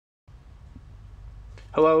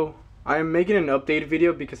Hello, I am making an update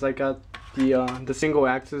video because I got the single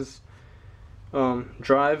axis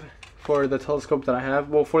drive for the telescope that I have.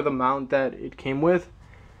 Well, for the mount that it came with,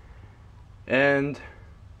 and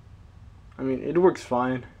I mean it works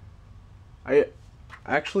fine. I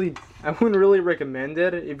wouldn't really recommend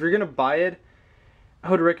it. If you're gonna buy it,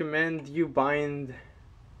 I would recommend you buying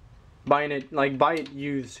it, like, buy it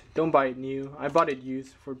used. Don't buy it new. I bought it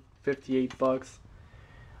used for 58 bucks.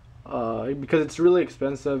 Because it's really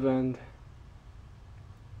expensive and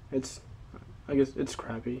I guess it's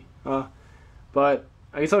crappy. But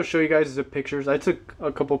I guess I'll show you guys the pictures. I took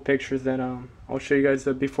a couple pictures, then I'll show you guys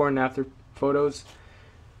the before and after photos.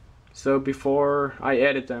 So before I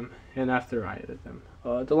edit them and after I edit them.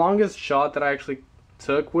 The longest shot that I actually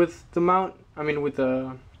took with the mount, with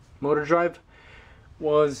the motor drive,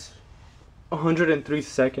 was 173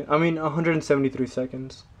 seconds.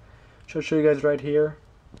 I'll show you guys right here.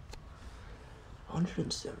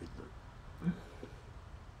 173.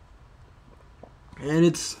 And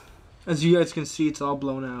it's, as you guys can see, it's all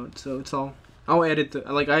blown out. So it's all, I edit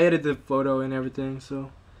the photo and everything,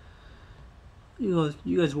 so you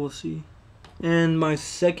guys will see. And my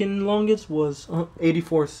second longest was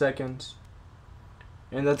 84 seconds.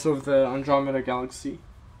 And that's of the Andromeda galaxy.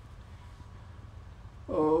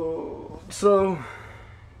 Oh, so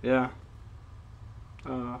yeah.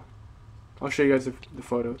 I'll show you guys the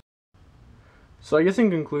photos. So I guess in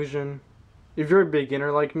conclusion, if you're a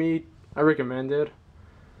beginner like me, I recommend it.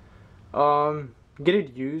 Get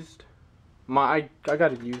it used. I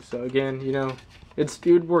got it used, so again,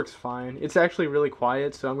 it works fine. It's actually really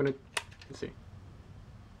quiet, so let's see.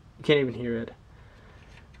 You can't even hear it.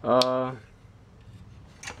 Oh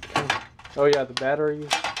yeah, the batteries.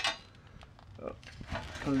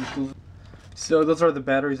 So those are the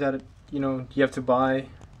batteries that you have to buy.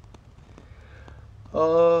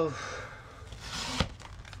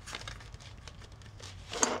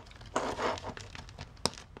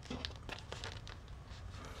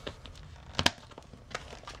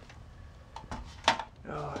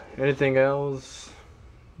 Anything else?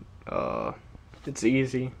 It's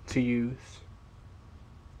easy to use.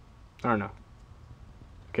 I don't know.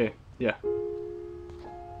 Okay, yeah.